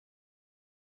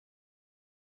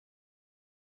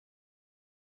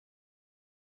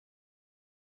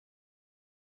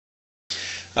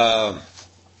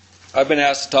I've been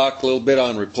asked to talk a little bit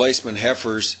on replacement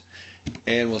heifers,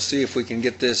 and we'll see if we can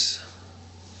get this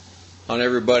on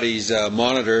everybody's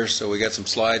monitor, so we got some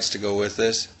slides to go with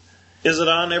this. Is it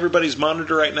on everybody's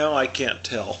monitor right now? I can't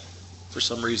tell for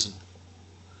some reason.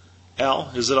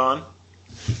 Al, is it on?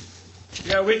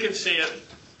 Yeah, we can see it.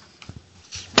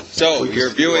 So you're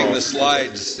viewing the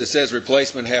slides. It says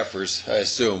replacement heifers, I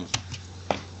assume.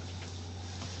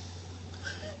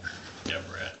 Yeah,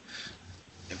 Brad.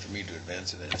 And for me to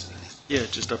advance it, Yeah,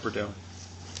 just up or down.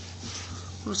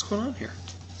 What's going on here?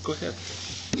 Go ahead.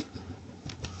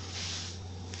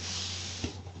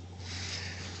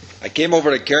 I came over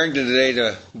to Carrington today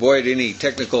to avoid any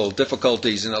technical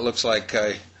difficulties, and it looks like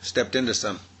I stepped into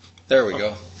some. There we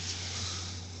go.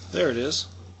 There it is.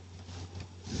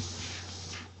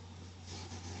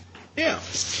 Yeah,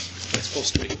 that's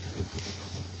supposed to be.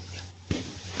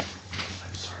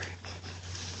 I'm sorry.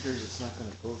 Here's it's not going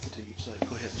to go to each side.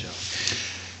 Go ahead, Joe.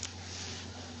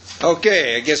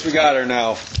 Okay, I guess we got her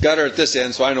now. Got her at this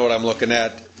end, so I know what I'm looking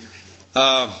at.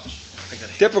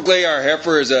 Typically, our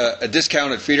heifer is a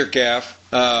discounted feeder calf.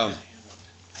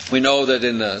 We know that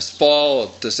in the fall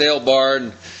at the sale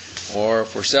barn, or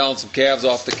if we're selling some calves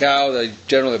off the cow, they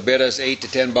generally bid us $8 to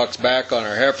 $10 back on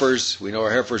our heifers. We know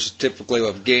our heifers typically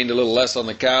have gained a little less on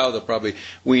the cow. They'll probably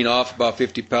wean off about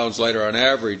 50 pounds lighter on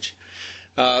average.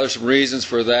 There's some reasons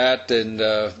for that, and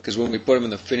because when we put them in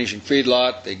the finishing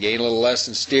feedlot, they gain a little less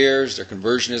than steers. Their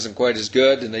conversion isn't quite as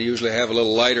good, and they usually have a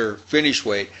little lighter finish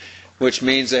weight, which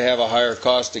means they have a higher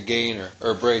cost to gain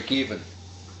or break even.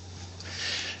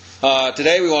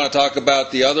 Today we want to talk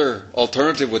about the other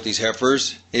alternative with these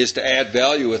heifers is to add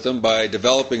value with them by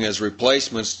developing as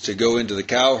replacements to go into the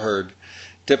cow herd.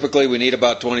 Typically we need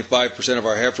about 25% of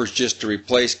our heifers just to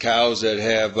replace cows that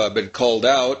have been culled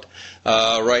out.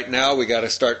 Right now we got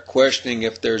to start questioning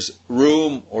if there's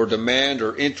room or demand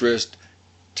or interest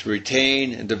to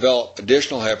retain and develop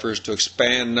additional heifers to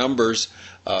expand numbers.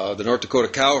 The North Dakota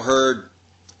cow herd,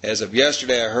 as of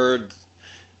yesterday I heard,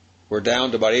 we're down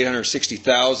to about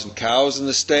 860,000 cows in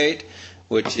the state,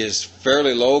 which is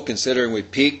fairly low considering we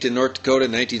peaked in North Dakota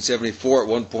in 1974 at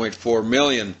 1.4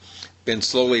 million. Been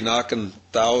slowly knocking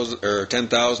 10,000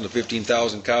 to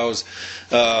 15,000 cows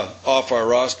off our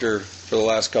roster for the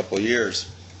last couple of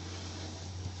years.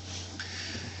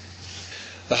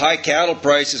 The high cattle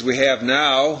prices we have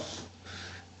now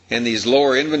and these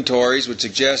lower inventories would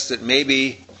suggest that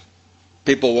maybe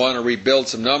people want to rebuild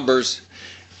some numbers,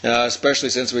 especially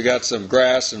since we got some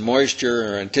grass and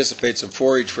moisture or anticipate some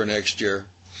forage for next year.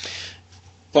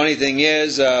 Funny thing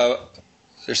is,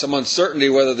 there's some uncertainty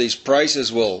whether these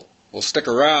prices will stick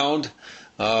around.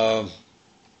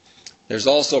 There's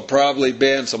also probably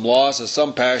been some loss of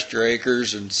some pasture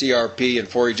acres and CRP and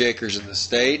forage acres in the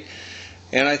state.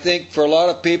 And I think for a lot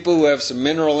of people who have some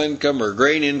mineral income or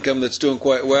grain income that's doing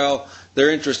quite well, their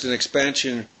interest in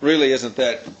expansion really isn't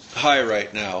that high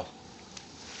right now.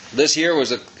 This here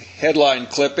was a headline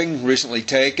clipping recently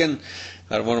taken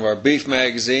out of one of our beef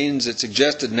magazines. It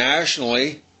suggested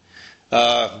nationally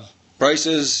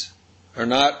prices are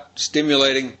not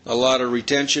stimulating a lot of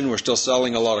retention. We're still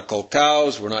selling a lot of culled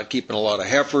cows. We're not keeping a lot of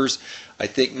heifers. I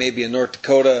think maybe in North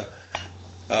Dakota,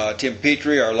 Tim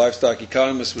Petrie, our livestock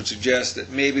economist, would suggest that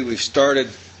maybe we've started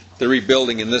the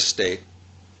rebuilding in this state.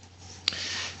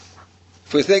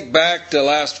 If we think back to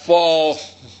last fall,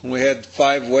 we had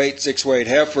 5-weight, 6-weight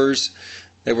heifers.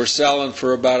 They were selling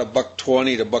for about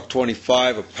 $1.20 to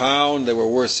 $1.25 a pound. They were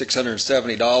worth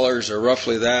 $670 or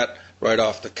roughly that right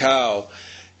off the cow.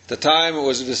 At the time, it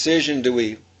was a decision: do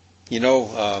we,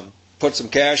 put some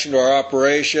cash into our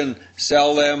operation,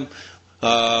 sell them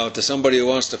to somebody who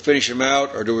wants to finish them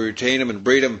out, or do we retain them and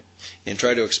breed them and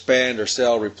try to expand or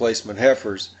sell replacement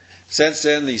heifers? Since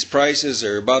then, these prices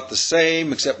are about the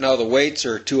same, except now the weights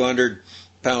are 200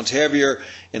 pounds heavier,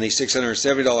 and these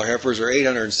 $670 heifers are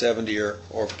 $870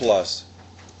 or plus.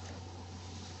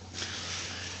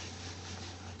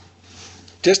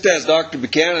 Just as Dr.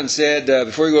 Buchanan said,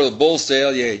 before you go to the bull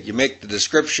sale, you make the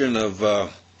description of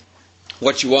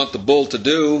what you want the bull to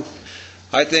do.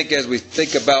 I think as we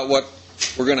think about what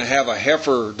we're going to have a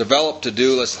heifer develop to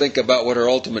do, let's think about what her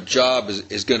ultimate job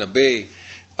is going to be.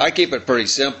 I keep it pretty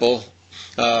simple.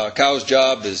 A cow's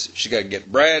job is she's got to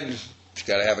get bred, she's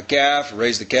got to have a calf,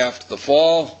 raise the calf to the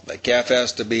fall. That calf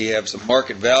has to have some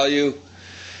market value.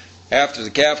 After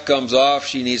the calf comes off,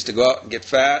 she needs to go out and get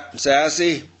fat and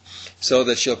sassy so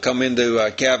that she'll come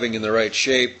into calving in the right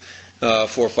shape 4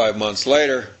 or 5 months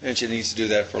later, and she needs to do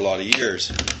that for a lot of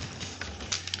years.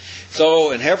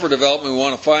 So in heifer development, we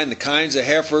want to find the kinds of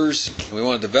heifers, and we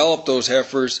want to develop those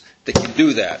heifers that can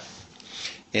do that.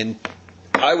 And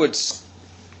I would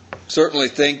certainly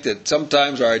think that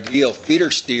sometimes our ideal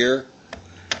feeder steer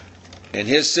and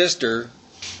his sister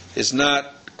is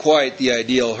not quite the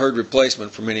ideal herd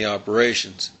replacement for many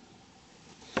operations.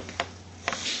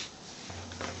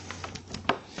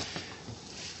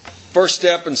 First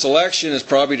step in selection is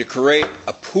probably to create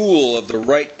a pool of the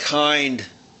right kind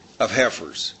of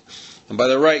heifers. And by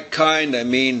the right kind, I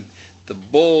mean the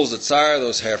bulls that sire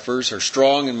those heifers are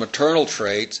strong in maternal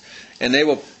traits, and they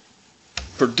will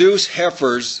produce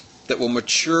heifers that will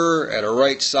mature at a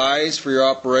right size for your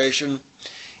operation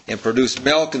and produce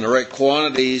milk in the right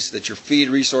quantities that your feed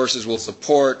resources will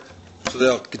support, so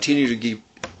they'll continue to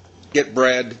get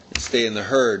bred and stay in the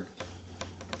herd.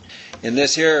 In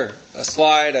this here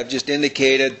slide I've just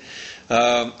indicated,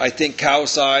 I think cow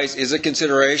size is a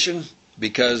consideration,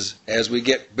 because as we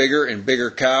get bigger and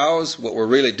bigger cows, what we're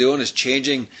really doing is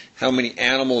changing how many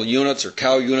animal units or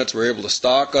cow units we're able to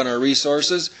stock on our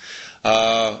resources.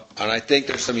 And I think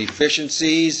there's some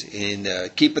efficiencies in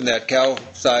keeping that cow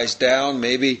size down,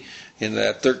 maybe in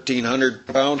that 1,300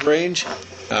 pound range.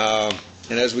 And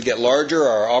as we get larger,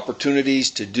 our opportunities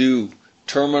to do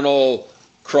terminal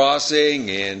crossing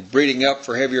and breeding up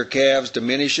for heavier calves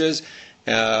diminishes.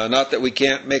 Not that we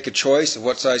can't make a choice of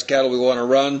what size cattle we want to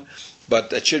run, but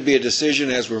that should be a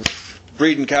decision as we're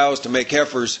breeding cows to make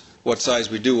heifers what size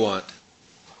we do want.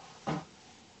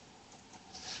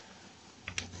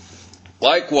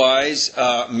 Likewise,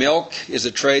 milk is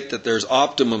a trait that there's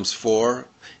optimums for.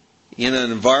 In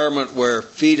an environment where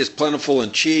feed is plentiful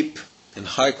and cheap and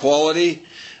high quality,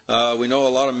 we know a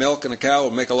lot of milk in a cow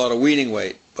will make a lot of weaning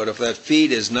weight. But if that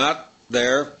feed is not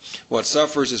there, what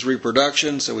suffers is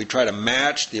reproduction, so we try to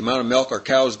match the amount of milk our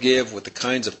cows give with the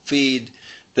kinds of feed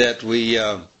that we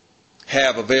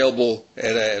have available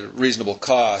at a reasonable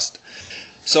cost.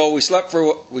 So we need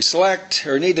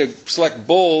to select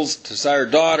bulls to sire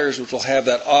daughters which will have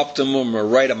that optimum or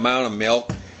right amount of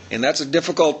milk, and that's a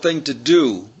difficult thing to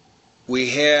do. We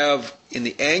have in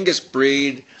the Angus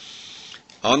breed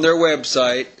on their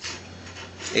website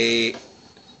a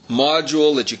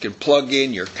module that you can plug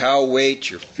in your cow weight,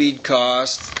 your feed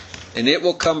costs, and it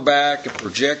will come back and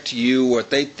project to you what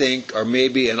they think are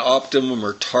maybe an optimum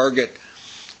or target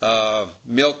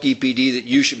milk EPD that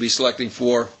you should be selecting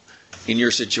for in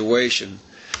your situation.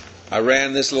 I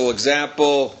ran this little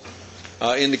example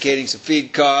indicating some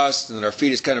feed costs, and our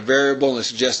feed is kind of variable, and I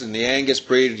suggested in the Angus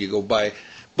breed you go buy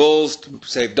bulls to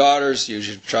save daughters. You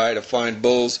should try to find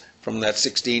bulls from that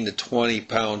 16 to 20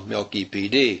 pound milk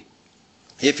EPD.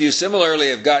 If you similarly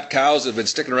have got cows that have been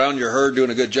sticking around your herd doing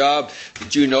a good job,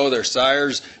 but you know their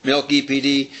sire's milk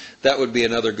EPD, that would be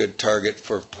another good target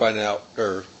for finding out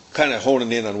or kind of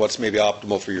honing in on what's maybe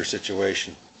optimal for your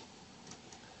situation.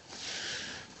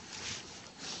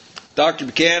 Dr.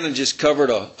 Buchanan just covered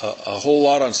a whole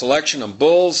lot on selection on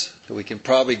bulls. We can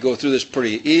probably go through this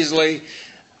pretty easily.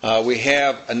 We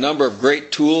have a number of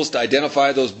great tools to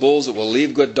identify those bulls that will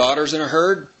leave good daughters in a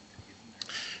herd.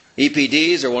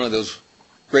 EPDs are one of those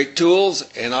great tools,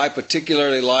 and I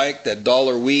particularly like that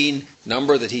dollar wean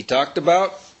number that he talked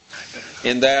about,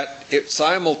 in that it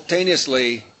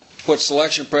simultaneously puts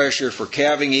selection pressure for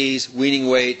calving ease, weaning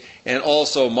weight, and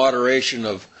also moderation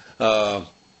of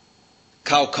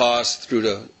cow costs through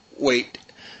to weight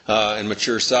and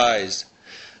mature size.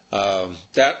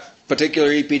 That particular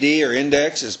EPD or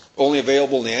index is only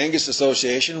available in the Angus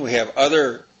Association. We have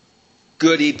other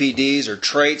good EPDs or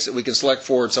traits that we can select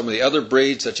for in some of the other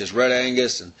breeds, such as Red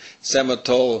Angus and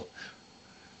Semitole,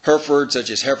 Hereford,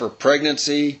 such as heifer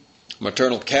pregnancy,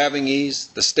 maternal calving ease,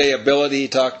 the stayability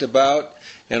talked about,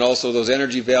 and also those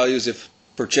energy values if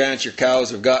perchance your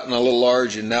cows have gotten a little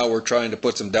large and now we're trying to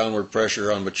put some downward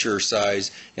pressure on mature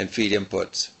size and feed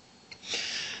inputs.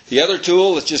 The other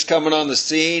tool that's just coming on the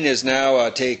scene is now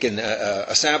taking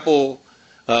a sample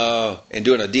and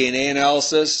doing a DNA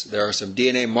analysis. There are some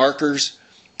DNA markers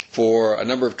for a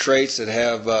number of traits that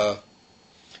have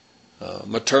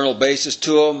maternal basis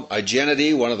to them.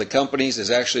 Igenity, one of the companies, is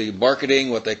actually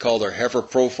marketing what they call their heifer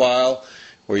profile,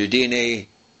 where you DNA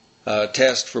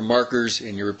test for markers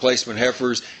in your replacement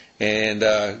heifers, and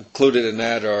included in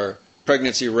that are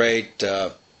pregnancy rate,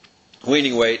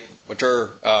 weaning weight,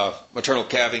 maternal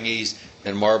calving ease,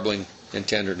 and marbling and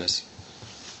tenderness.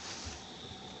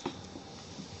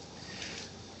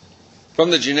 From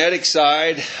the genetic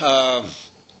side, I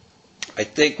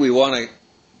think we want to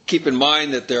keep in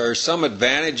mind that there are some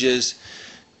advantages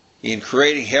in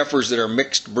creating heifers that are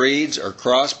mixed breeds or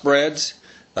crossbreds.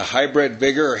 The hybrid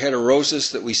vigor or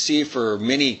heterosis that we see for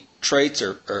many traits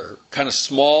are kind of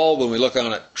small when we look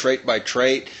on it trait by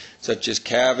trait, such as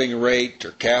calving rate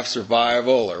or calf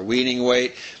survival or weaning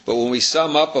weight. But when we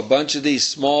sum up a bunch of these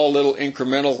small little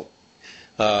incremental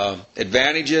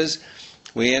advantages.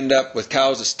 We end up with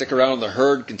cows that stick around in the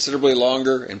herd considerably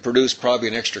longer and produce probably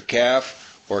an extra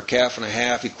calf or a calf and a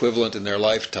half equivalent in their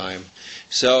lifetime.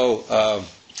 So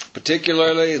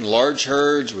particularly in large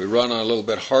herds, we run on a little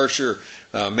bit harsher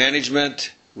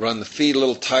management, run the feed a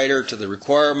little tighter to the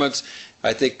requirements.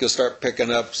 I think you'll start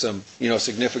picking up some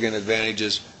significant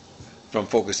advantages from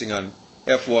focusing on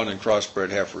F1 and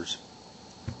crossbred heifers.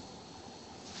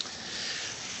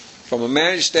 From a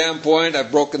managed standpoint,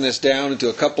 I've broken this down into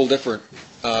a couple different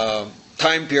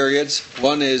time periods.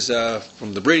 One is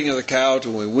from the breeding of the cow to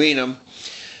when we wean them.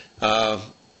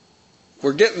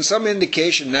 We're getting some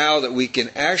indication now that we can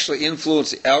actually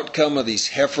influence the outcome of these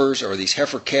heifers or these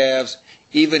heifer calves,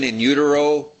 even in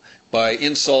utero, by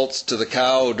insults to the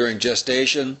cow during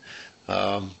gestation.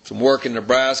 Some work in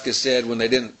Nebraska said when they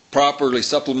didn't properly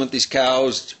supplement these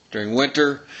cows during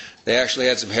winter, they actually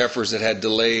had some heifers that had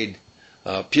delayed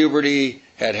puberty,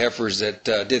 had heifers that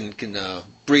didn't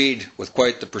breed with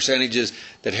quite the percentages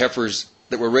that heifers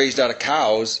that were raised out of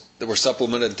cows that were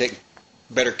supplemented and taken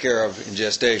better care of in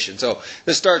gestation. So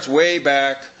this starts way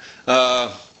back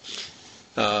in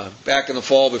the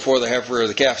fall before the heifer or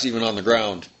the calf's even on the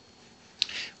ground.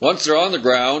 Once they're on the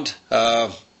ground,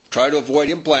 try to avoid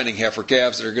implanting heifer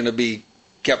calves that are going to be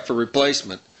kept for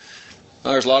replacement.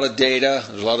 There's a lot of data,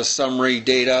 there's a lot of summary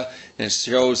data, and it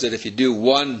shows that if you do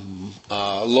one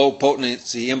low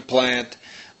potency implant,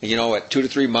 at 2 to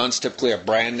 3 months, typically a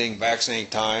branding, vaccinating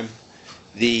time,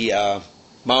 the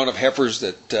amount of heifers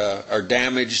that are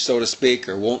damaged, so to speak,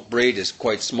 or won't breed is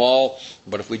quite small.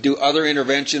 But if we do other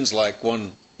interventions like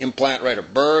one implant right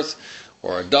at birth,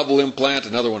 or a double implant,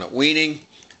 another one at weaning,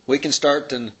 we can start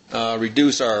to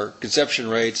reduce our conception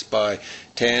rates by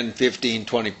 10, 15,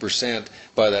 20%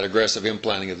 by that aggressive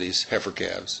implanting of these heifer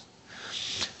calves.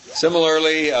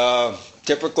 Similarly,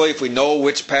 typically if we know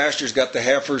which pasture's got the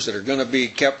heifers that are going to be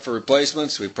kept for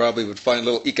replacements, we probably would find a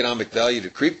little economic value to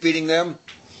creep feeding them.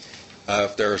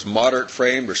 If there's moderate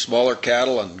framed or smaller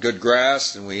cattle on good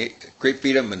grass, and we creep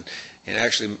feed them and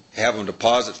actually have them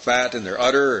deposit fat in their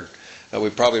udder, we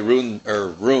probably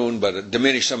but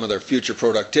diminish some of their future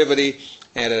productivity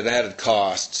and at an added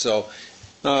cost. So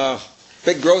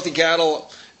big growthy cattle,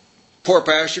 poor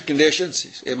pasture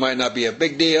conditions, it might not be a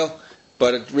big deal,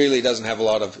 but it really doesn't have a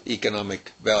lot of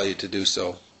economic value to do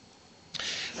so.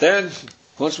 Then,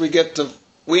 once we get to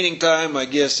weaning time, I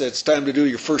guess it's time to do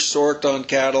your first sort on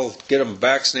cattle, get them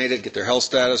vaccinated, get their health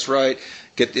status right,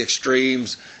 get the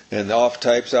extremes and the off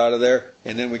types out of there,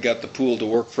 and then we got the pool to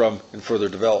work from in further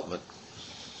development.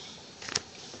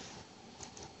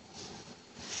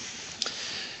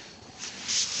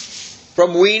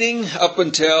 From weaning up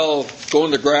until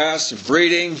going to grass and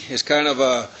breeding is kind of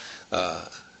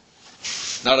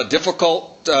not a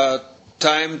difficult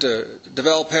time to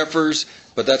develop heifers,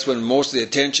 but that's when most of the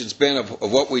attention's been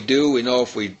of what we do. We know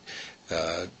if we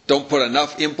don't put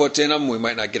enough inputs in them, we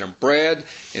might not get them bred,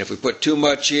 and if we put too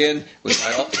much in, we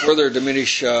might further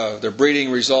diminish their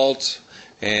breeding results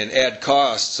and add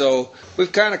costs. So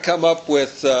we've kind of come up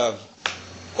with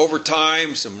over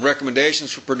time some recommendations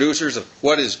for producers of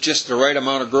what is just the right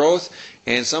amount of growth,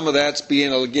 and some of that's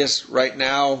being, I guess, right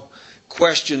now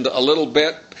questioned a little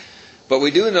bit. But we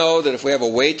do know that if we have a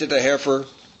weighted heifer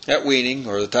at weaning,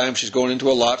 or the time she's going into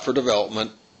a lot for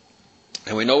development,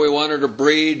 and we know we want her to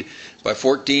breed by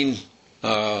 14,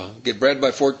 get bred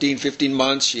by 14, 15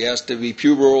 months, she has to be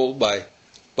puberal by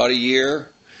about a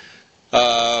year.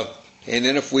 And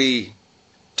then if we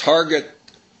target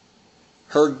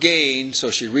her gain so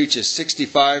she reaches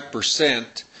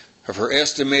 65% of her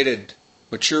estimated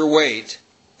mature weight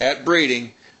at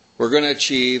breeding, we're going to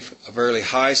achieve a fairly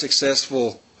high success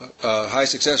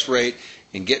rate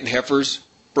in getting heifers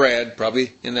bred,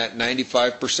 probably in that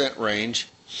 95% range,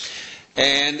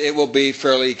 and it will be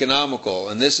fairly economical.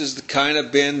 And this has kind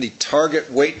of been the target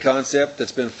weight concept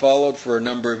that's been followed for a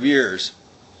number of years.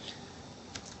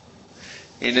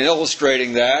 In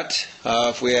illustrating that,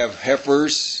 if we have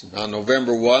heifers on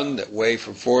November 1 that weigh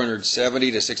from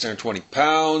 470 to 620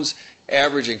 pounds,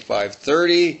 averaging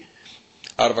 530,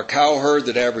 out of a cow herd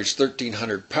that averaged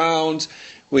 1,300 pounds,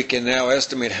 we can now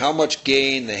estimate how much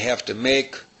gain they have to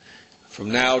make from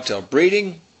now till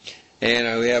breeding.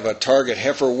 And we have a target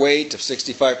heifer weight of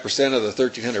 65% of the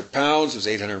 1,300 pounds, is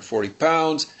 840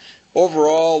 pounds.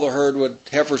 Overall, the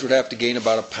heifers would have to gain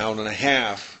about 1.5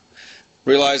 pounds.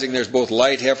 Realizing there's both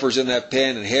light heifers in that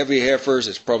pen and heavy heifers,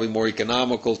 it's probably more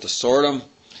economical to sort them.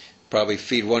 Probably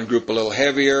feed one group a little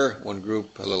heavier, one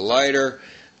group a little lighter.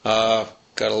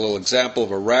 Got a little example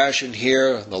of a ration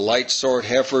here. The light sort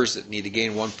heifers that need to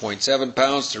gain 1.7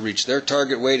 pounds to reach their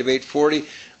target weight of 840.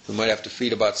 We might have to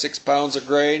feed about 6 pounds of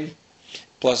grain,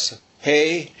 plus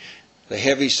hay. The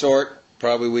heavy sort,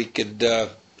 probably we could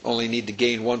only need to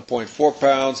gain 1.4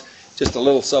 pounds. Just a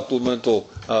little supplemental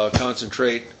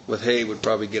concentrate with hay would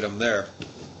probably get them there.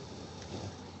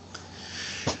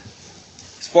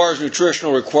 As far as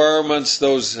nutritional requirements,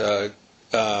 those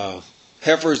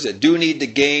heifers that do need to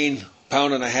gain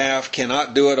 1.5 pounds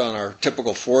cannot do it on our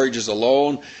typical forages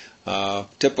alone.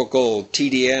 Typical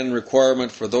TDN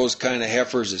requirement for those kind of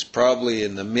heifers is probably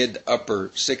in the mid to upper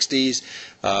 60s.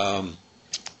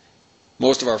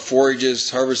 Most of our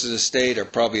forages harvested this state are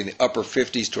probably in the upper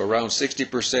 50s to around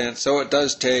 60%, so it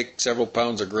does take several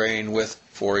pounds of grain with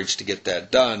forage to get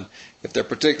that done. If they're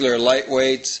particular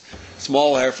lightweights,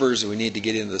 small heifers, we need to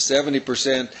get into the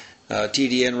 70%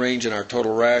 TDN range in our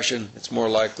total ration. It's more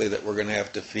likely that we're going to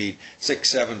have to feed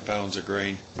 6-7 pounds of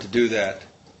grain to do that.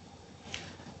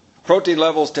 Protein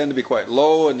levels tend to be quite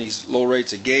low, and these low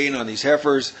rates of gain on these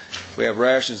heifers. We have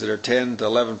rations that are 10 to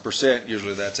 11%.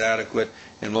 Usually that's adequate,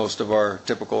 and most of our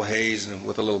typical hays and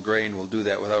with a little grain will do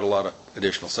that without a lot of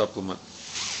additional supplement.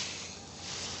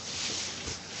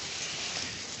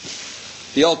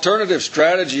 The alternative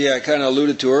strategy I kind of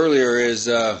alluded to earlier is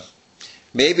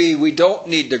maybe we don't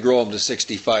need to grow them to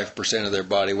 65% of their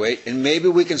body weight, and maybe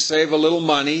we can save a little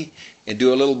money and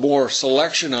do a little more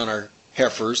selection on our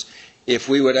heifers if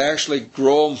we would actually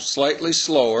grow them slightly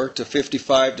slower to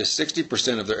 55 to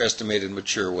 60% of their estimated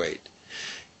mature weight.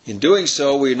 In doing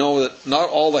so, we know that not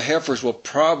all the heifers will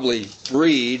probably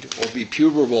breed or be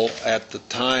puberable at the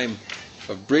time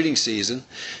of breeding season,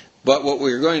 but what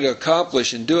we're going to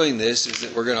accomplish in doing this is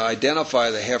that we're going to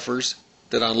identify the heifers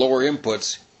that on lower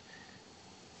inputs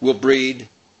will breed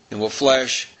and will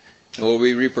flesh and will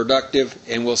be reproductive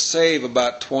and will save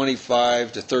about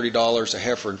 $25 to $30 a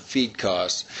heifer in feed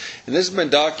costs. And this has been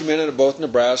documented in both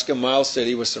Nebraska and Miles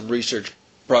City with some research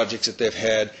projects that they've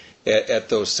had at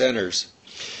those centers.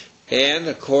 And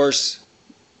of course,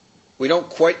 we don't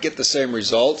quite get the same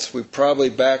results. We probably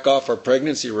back off our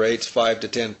pregnancy rates 5 to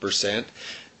 10%.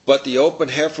 But the open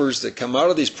heifers that come out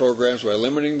of these programs by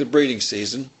limiting the breeding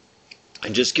season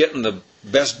and just getting the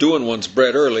best doing ones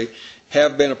bred early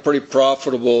have been a pretty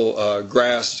profitable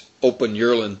grass open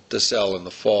yearling to sell in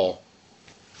the fall.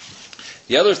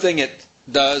 The other thing it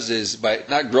does is by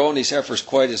not growing these heifers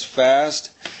quite as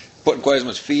fast, putting quite as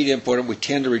much feed into them, we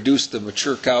tend to reduce the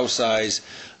mature cow size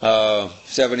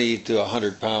 70 to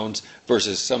 100 pounds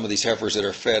versus some of these heifers that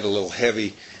are fed a little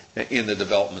heavy in the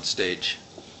development stage.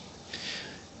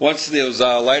 Once those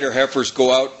lighter heifers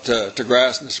go out to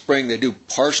grass in the spring, they do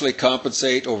partially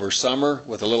compensate over summer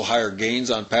with a little higher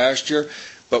gains on pasture,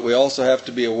 but we also have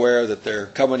to be aware that they're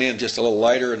coming in just a little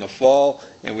lighter in the fall,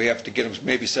 and we have to get them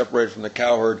maybe separated from the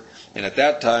cow herd, and at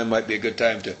that time might be a good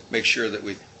time to make sure that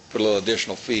we put a little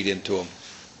additional feed into them.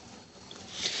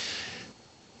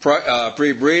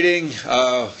 Pre-breeding,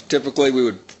 typically we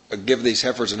would give these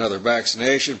heifers another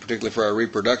vaccination, particularly for our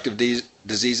reproductive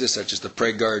diseases such as the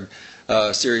Pragard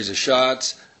series of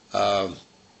shots. A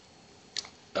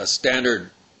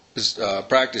standard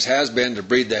practice has been to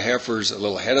breed the heifers a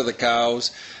little ahead of the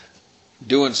cows.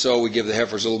 Doing so, we give the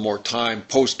heifers a little more time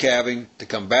post-calving to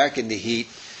come back into heat.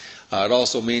 It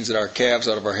also means that our calves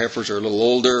out of our heifers are a little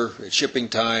older at shipping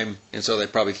time, and so they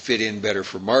probably fit in better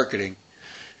for marketing.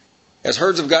 As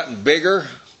herds have gotten bigger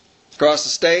across the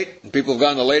state and people have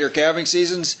gone to later calving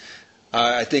seasons,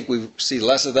 I think we see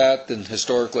less of that than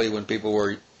historically when people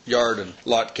were yard and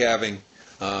lot calving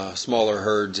smaller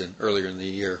herds and earlier in the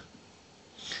year.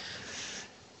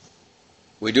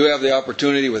 We do have the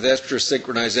opportunity with estrus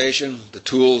synchronization, the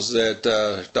tools that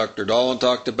Dr. Dolan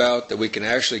talked about, that we can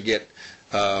actually get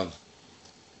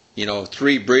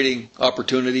 3 breeding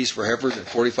opportunities for heifers in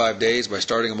 45 days by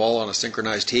starting them all on a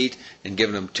synchronized heat and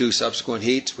giving them 2 subsequent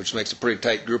heats, which makes a pretty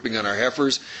tight grouping on our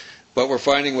heifers. But we're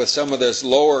finding with some of this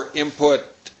lower input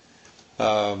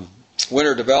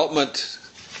winter development,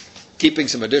 keeping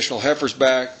some additional heifers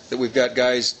back, that we've got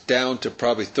guys down to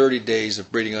probably 30 days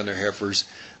of breeding on their heifers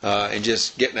and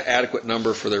just getting an adequate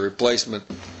number for their replacement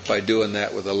by doing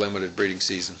that with a limited breeding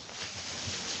season.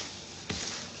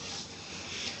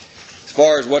 As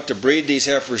far as what to breed these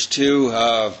heifers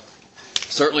to,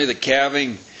 certainly the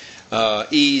calving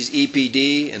ease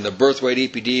EPD and the birth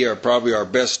weight EPD are probably our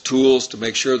best tools to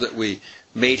make sure that we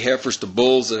mate heifers to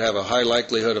bulls that have a high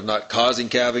likelihood of not causing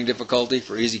calving difficulty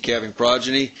for easy calving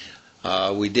progeny.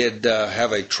 We did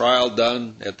have a trial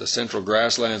done at the Central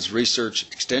Grasslands Research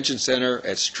Extension Center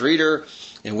at Streeter,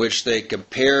 in which they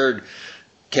compared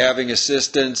calving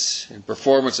assistance and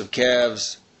performance of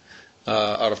calves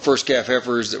out of first calf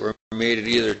heifers that were mated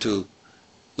either to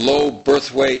low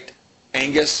birth weight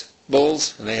Angus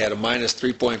bulls, and they had a minus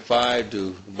 3.5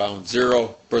 to about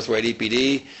 0 birth weight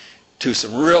EPD, to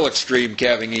some real extreme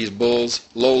calving ease bulls,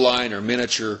 low line or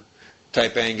miniature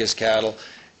type Angus cattle.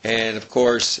 And of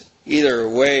course, either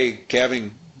way,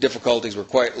 calving difficulties were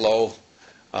quite low.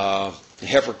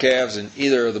 Heifer calves in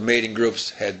either of the mating groups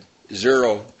had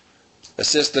zero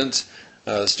assistance.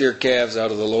 Steer calves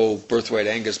out of the low birth weight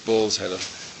Angus bulls had a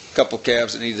couple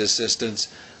calves that needed assistance.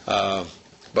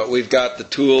 But we've got the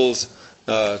tools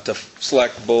to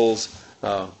select bulls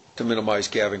to minimize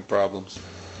calving problems.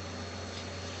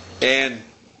 And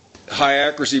high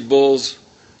accuracy bulls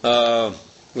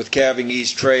with calving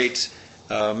ease traits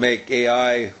make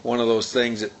AI one of those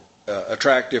things that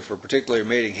attractive for particularly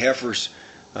mating heifers.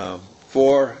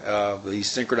 These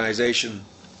synchronization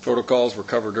protocols were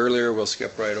covered earlier. We'll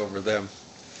skip right over them.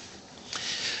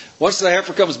 Once the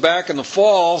heifer comes back in the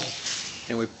fall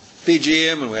and we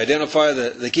PGM and we identify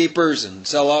the keepers and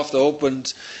sell off the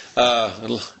opens,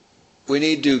 we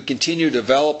need to continue to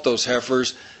develop those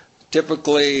heifers.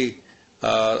 Typically,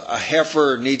 a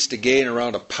heifer needs to gain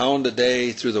around 1 pound a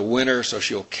day through the winter, so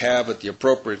she'll calve at the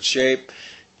appropriate shape.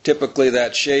 Typically,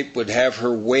 that shape would have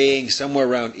her weighing somewhere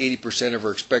around 80% of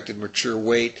her expected mature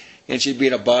weight, and she'd be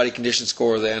in a body condition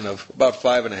score then of about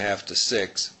 5.5 to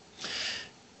 6.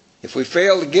 If we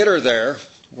fail to get her there,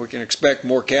 we can expect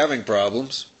more calving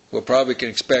problems. We'll probably can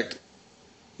expect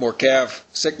more calf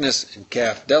sickness and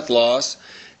calf death loss,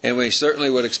 and we certainly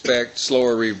would expect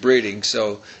slower rebreeding.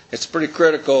 So it's pretty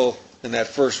critical in that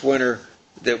first winter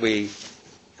that we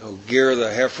gear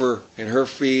the heifer in her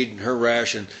feed and her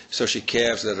ration so she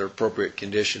calves at an appropriate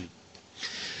condition.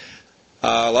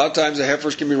 A lot of times the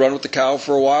heifers can be run with the cow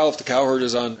for a while if the cow herd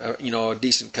is on a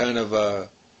decent kind of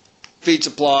feed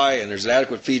supply and there's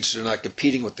adequate feed so they're not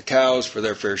competing with the cows for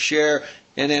their fair share.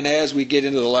 And then as we get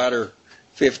into the latter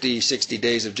 50, 60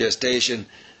 days of gestation,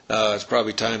 it's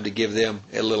probably time to give them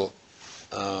a little,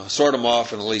 sort them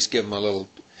off and at least give them a little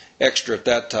extra at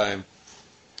that time.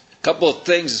 A couple of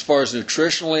things as far as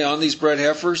nutritionally on these bred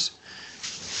heifers.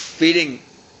 Feeding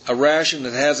a ration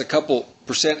that has a couple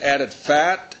 % added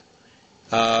fat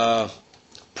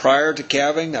prior to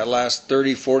calving, that lasts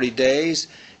 30, 40 days,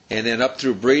 and then up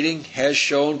through breeding, has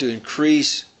shown to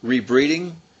increase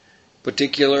rebreeding,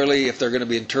 particularly if they're going to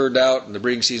be turned out and the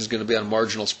breeding season is going to be on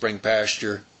marginal spring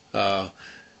pasture. The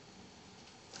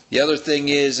other thing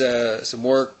is some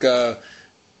work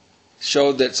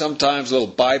showed that sometimes a little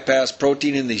bypass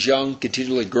protein in these young,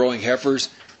 continually growing heifers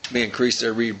may increase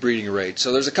their rebreeding rate.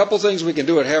 So there's a couple things we can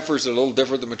do at heifers that are a little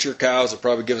different than mature cows that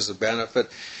probably give us a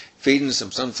benefit. Feeding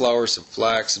some sunflower, some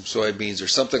flax, some soybeans, or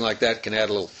something like that can add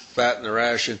a little fat in the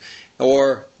ration,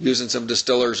 or using some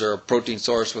distillers or a protein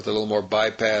source with a little more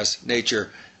bypass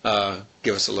nature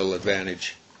give us a little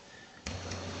advantage.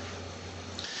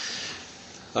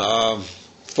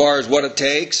 As far as what it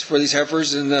takes for these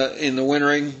heifers in the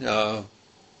wintering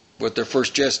with their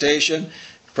first gestation,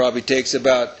 it probably takes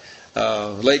about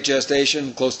late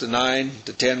gestation close to 9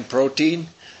 to 10 protein.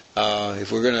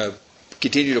 If we're going to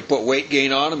continue to put weight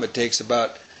gain on them, it takes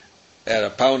about at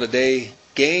 1 pound a day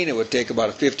gain. It would take about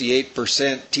a 58%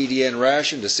 TDN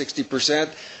ration to 60%,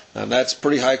 and that's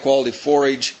pretty high quality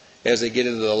forage as they get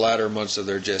into the latter months of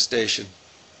their gestation.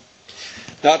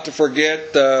 Not to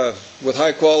forget, with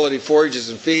high quality forages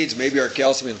and feeds, maybe our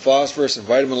calcium and phosphorus and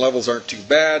vitamin levels aren't too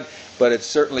bad, but it's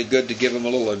certainly good to give them a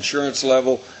little insurance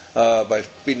level by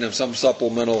feeding them some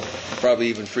supplemental, probably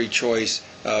even free choice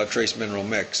trace mineral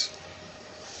mix.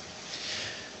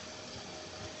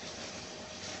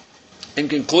 In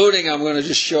concluding, I'm going to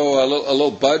just show a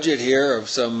little budget here of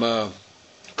some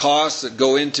costs that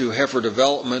go into heifer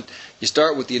development. You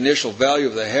start with the initial value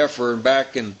of the heifer, and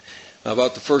back in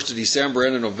about the 1st of December,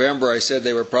 end of November, I said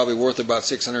they were probably worth about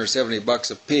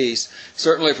 $670 a piece.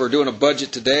 Certainly if we're doing a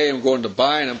budget today and going to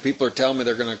buying them, people are telling me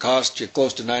they're going to cost you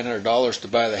close to $900 to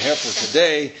buy the heifer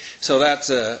today. So that's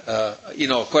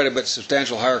quite a bit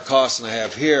substantial higher cost than I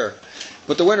have here.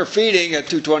 But the winter feeding at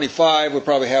 $225, we're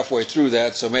probably halfway through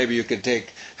that, so maybe you could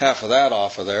take half of that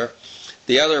off of there.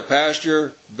 The other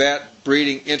pasture, vet,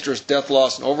 breeding, interest, death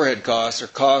loss, and overhead costs are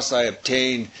costs I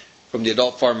obtained from the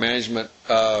adult farm management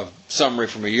summary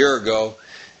from a year ago.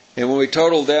 And when we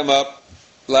totaled them up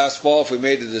last fall, if we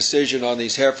made a decision on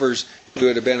these heifers, it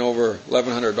would have been over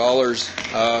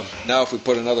 $1,100. Now if we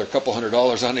put another couple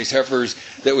 $100 on these heifers,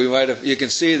 that we might have, you can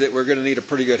see that we're going to need a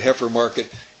pretty good heifer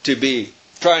market to be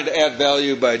trying to add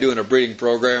value by doing a breeding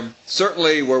program.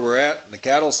 Certainly where we're at in the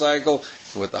cattle cycle,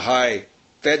 with the high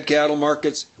fed cattle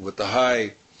markets, with the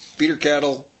high feeder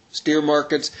cattle, steer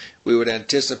markets, we would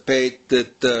anticipate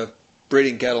that the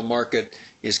breeding cattle market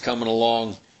is coming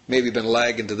along, maybe been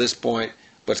lagging to this point,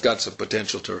 but it's got some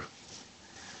potential to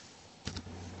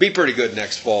be pretty good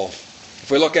next fall.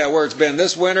 If we look at where it's been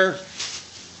this winter,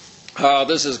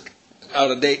 This is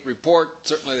out-of-date report.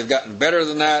 Certainly they've gotten better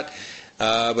than that.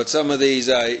 But some of these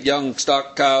young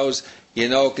stock cows, you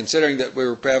know, considering that we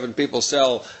were having people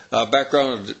sell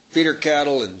background feeder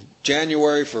cattle in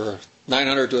January for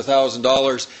 $900 to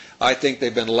 $1,000, I think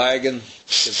they've been lagging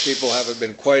because people haven't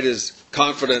been quite as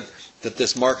confident that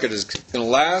this market is going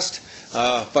to last.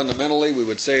 Fundamentally, we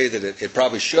would say that it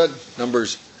probably should.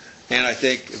 Numbers, and I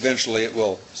think eventually it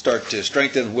will start to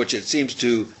strengthen, which it seems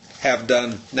to have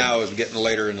done now as we're getting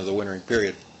later into the wintering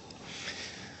period.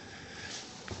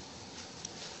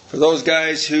 For those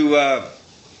guys who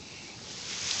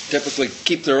typically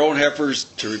keep their own heifers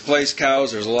to replace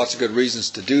cows, there's lots of good reasons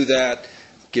to do that.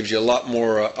 It gives you a lot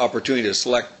more opportunity to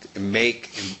select and make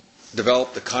and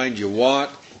develop the kind you want.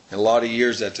 In a lot of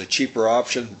years, that's a cheaper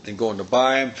option than going to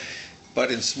buy them. But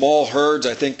in small herds,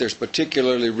 I think there's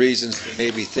particularly reasons to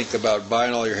maybe think about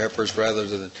buying all your heifers rather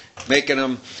than making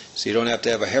them. So you don't have to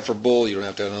have a heifer bull, you don't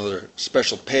have to have another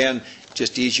special pen.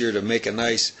 Just easier to make a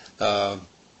nice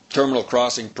terminal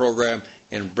crossing program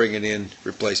and bringing in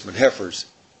replacement heifers.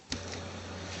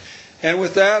 And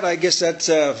with that, I guess that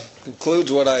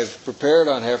concludes what I've prepared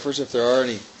on heifers. If there are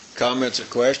any comments or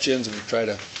questions, we'll try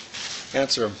to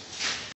answer them.